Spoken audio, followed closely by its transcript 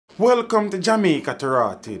Welcome to Jamaica to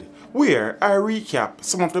Rawtid, where I recap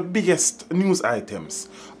some of the biggest news items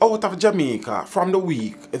out of Jamaica from the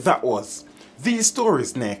week that was. These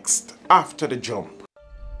stories next, after the jump.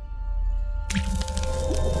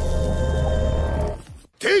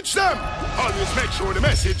 Teach them! Always make sure the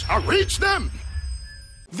message reach them!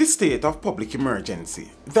 The state of public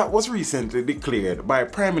emergency that was recently declared by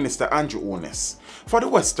Prime Minister Andrew Onnes for the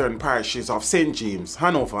western parishes of St. James,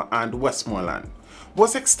 Hanover and Westmoreland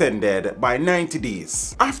was extended by 90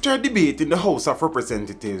 days. After a debate in the House of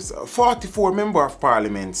Representatives, 44 Members of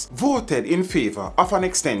Parliament voted in favour of an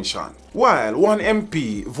extension, while one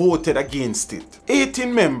MP voted against it.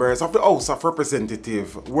 18 members of the House of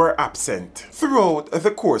Representatives were absent throughout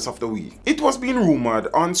the course of the week. It was being rumoured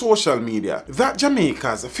on social media that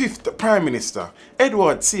Jamaica's 5th Prime Minister,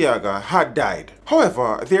 Edward Seaga, had died.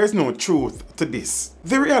 However, there is no truth to this.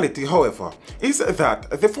 The reality, however, is that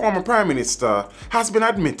the former Prime Minister has been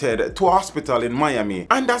admitted to a hospital in Miami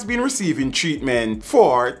and has been receiving treatment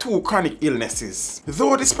for 2 chronic illnesses,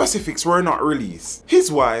 though the specifics were not released.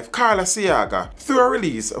 His wife, Carla Seaga, through a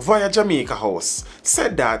release via Jamaica House,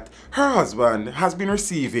 said that her husband has been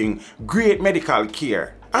receiving great medical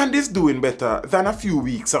care and is doing better than a few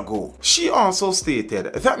weeks ago. She also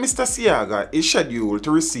stated that Mr. Seaga is scheduled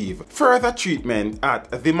to receive further treatment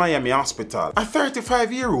at the Miami Hospital. A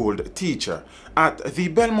 35-year-old teacher at the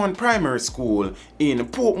Belmont Primary School in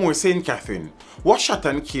Portmore, St. Catherine was shot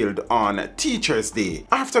and killed on Teachers' Day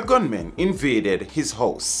after gunmen invaded his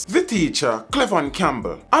house. The teacher, Clevon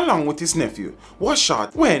Campbell, along with his nephew, was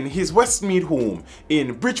shot when his Westmead home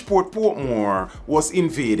in Bridgeport, Portmore was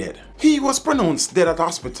invaded. He was pronounced dead at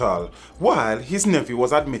hospital while his nephew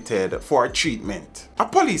was admitted for treatment. A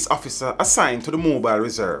police officer assigned to the Mobile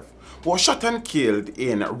Reserve was shot and killed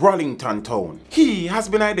in Rollington Town. He has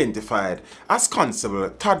been identified as Constable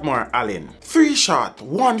Tadmar Allen. 3 shot,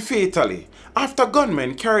 1 fatally, after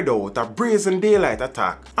gunmen carried out a brazen daylight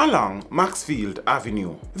attack along Maxfield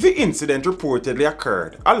Avenue. The incident reportedly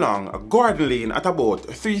occurred along Gordon Lane at about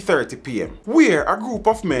 3:30 p.m, where a group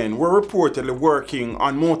of men were reportedly working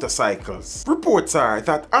on motorcycles. Reports are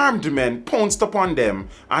that armed men pounced upon them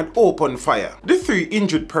and opened fire. The 3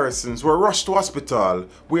 injured persons were rushed to hospital,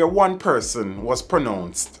 where 1 person was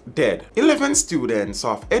pronounced dead. 11 students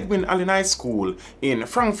of Edwin Allen High School in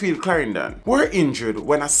Frankfield, Clarendon were injured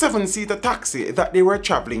when a 7-seater taxi that they were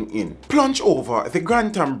traveling in plunged over the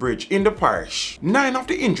Grantham Bridge in the parish. 9 of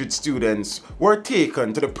the injured students were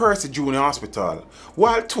taken to the Percy Junior Hospital,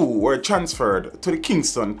 while 2 were transferred to the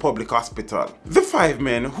Kingston Public Hospital. The 5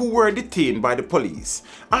 men who were detained by the police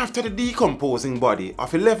after the decomposing body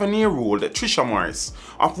of 11-year-old Trisha Morris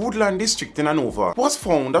of Woodland District in Hanover was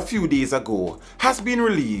found a few days ago has been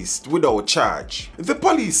released without charge. The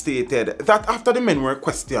police stated that after the men were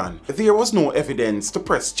questioned, there was no evidence to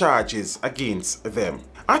press charges against them.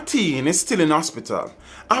 A teen is still in hospital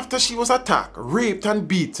after she was attacked, raped and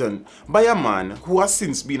beaten by a man who has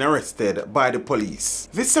since been arrested by the police.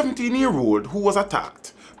 The 17-year-old who was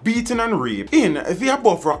attacked, beaten and raped in the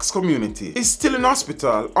Above Rocks community is still in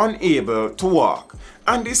hospital, unable to walk,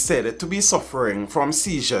 and is said to be suffering from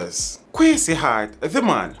seizures. Kwesi Hart, the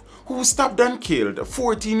man who stabbed and killed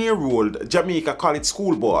 14-year-old Jamaica College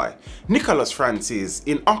schoolboy Nicholas Francis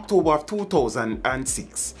in October of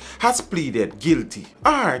 2006, has pleaded guilty.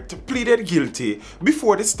 Hart pleaded guilty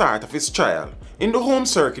before the start of his trial in the Home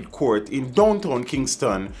Circuit Court in downtown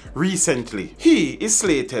Kingston recently. He is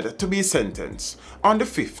slated to be sentenced on the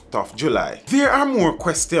 5th of July. There are more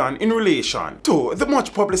questions in relation to the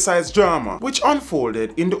much publicized drama which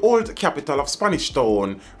unfolded in the old capital of Spanish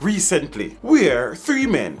Town recently, where 3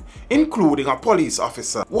 men, including a police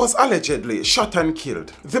officer, was allegedly shot and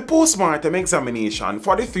killed. The post-mortem examination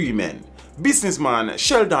for the 3 men, businessman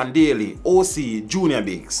Sheldon Daly, OC Junior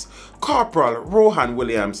Biggs, Corporal Rohan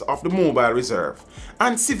Williams of the Mobile Reserve,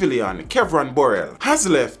 and civilian Kevron Burrell, has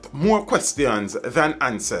left more questions than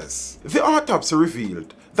answers. The autopsy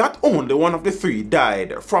revealed that only one of the 3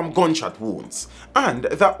 died from gunshot wounds, and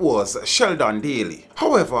that was Sheldon Daly.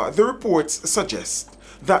 However, the reports suggest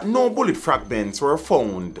that no bullet fragments were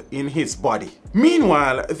found in his body.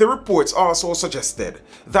 Meanwhile, the reports also suggested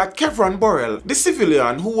that Kevron Burrell, the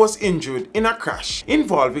civilian who was injured in a crash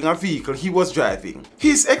involving a vehicle he was driving,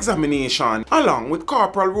 his examination along with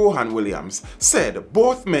Corporal Rohan Williams said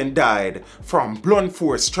both men died from blunt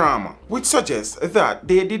force trauma, which suggests that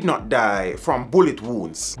they did not die from bullet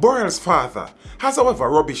wounds. Burrell's father has however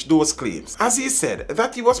rubbished those claims, as he said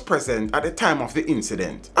that he was present at the time of the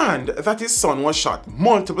incident and that his son was shot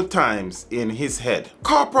multiple times in his head.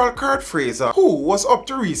 Corporal Kurt Fraser, who was up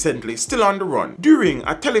to recently still on the run, during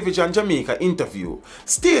a television Jamaica interview,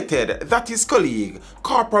 stated that his colleague,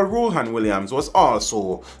 Corporal Rohan Williams, was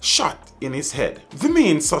also shot in his head. The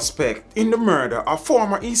main suspect in the murder of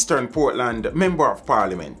former Eastern Portland Member of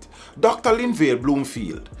Parliament, Dr. Linvale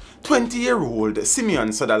Bloomfield, 20-year-old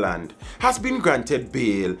Simeon Sutherland, has been granted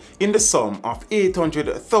bail in the sum of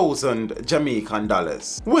 800,000 Jamaican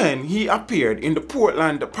dollars when he appeared in the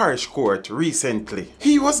Portland Parish Court recently.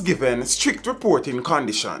 He was given strict reporting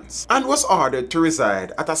conditions and was ordered to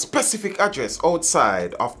reside at a specific address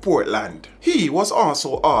outside of Portland. He was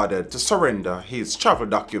also ordered to surrender his travel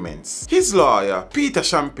documents. His lawyer, Peter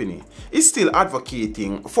Champagny, is still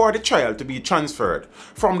advocating for the trial to be transferred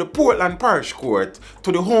from the Portland Parish Court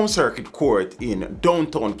to the Home Circuit Court in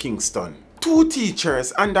downtown Kingston. 2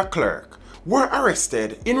 teachers and a clerk were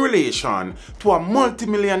arrested in relation to a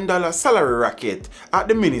multi-million-dollar salary racket at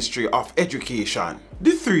the Ministry of Education.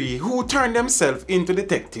 The 3 who turned themselves into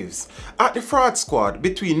detectives at the fraud squad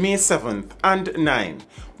between May 7th and 9th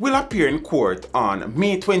will appear in court on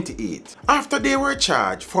May 28th after they were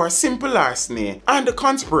charged for simple larceny and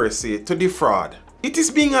conspiracy to defraud. It is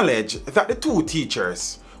being alleged that the 2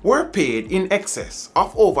 teachers were paid in excess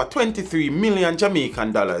of over 23 million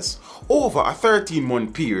Jamaican dollars over a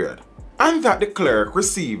 13-month period, and that the clerk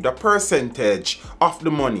received a percentage of the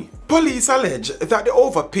money. Police allege that the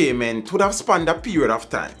overpayment would have spanned a period of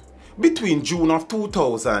time between June of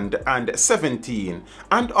 2017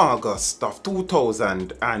 and August of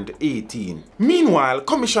 2018. Meanwhile,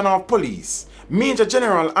 Commissioner of Police Major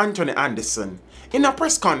General Anthony Anderson, in a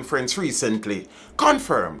press conference recently,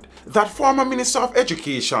 confirmed that former Minister of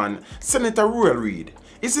Education Senator Ruel Reid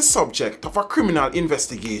is the subject of a criminal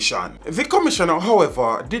investigation. The commissioner,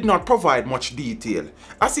 however, did not provide much detail,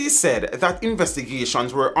 as he said that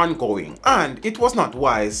investigations were ongoing and it was not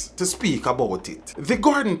wise to speak about it. The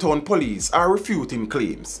Gordontown police are refuting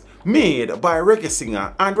claims made by reggae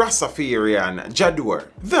singer and Rastafarian JaDore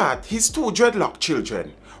that his 2 dreadlock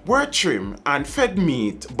children were trimmed and fed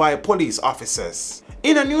meat by police officers.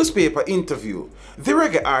 In a newspaper interview, the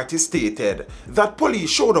reggae artist stated that police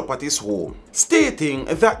showed up at his home, stating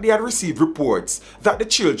that they had received reports that the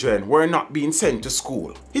children were not being sent to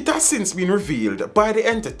school. It has since been revealed by the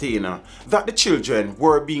entertainer that the children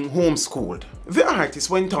were being homeschooled. The artist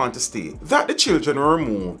went on to state that the children were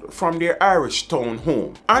removed from their Irish town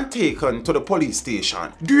home and taken to the police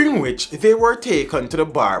station, during which they were taken to the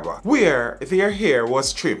barber, where their hair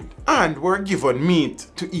was trimmed and were given meat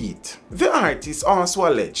to eat. The artist also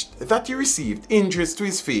alleged that he received injuries to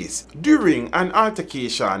his face during an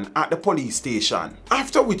altercation at the police station,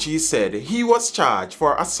 after which he said he was charged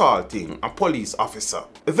for assaulting a police officer.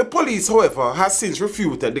 The police, however, has since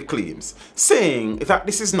refuted the claims, saying that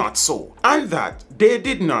this is not so, and that they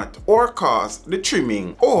did not or cause the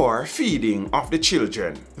trimming or feeding of the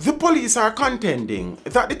children. The police are contending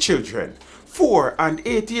that the children, 4 and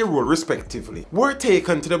 8-year-old respectively, were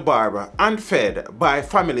taken to the barber and fed by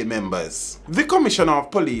family members. The Commissioner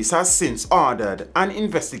of Police has since ordered an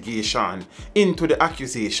investigation into the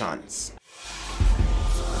accusations.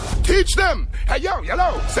 Teach them! Hey, yo,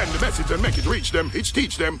 hello! Send the message and make it reach them. It's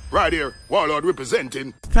teach them. Right here, Warlord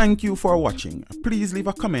representing. Thank you for watching. Please leave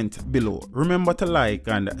a comment below. Remember to like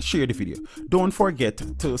and share the video. Don't forget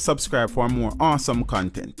to subscribe for more awesome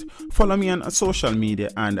content. Follow me on social media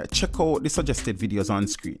and check out the suggested videos on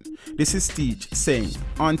screen. This is Teach saying,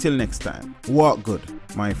 until next time, walk good,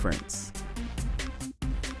 my friends.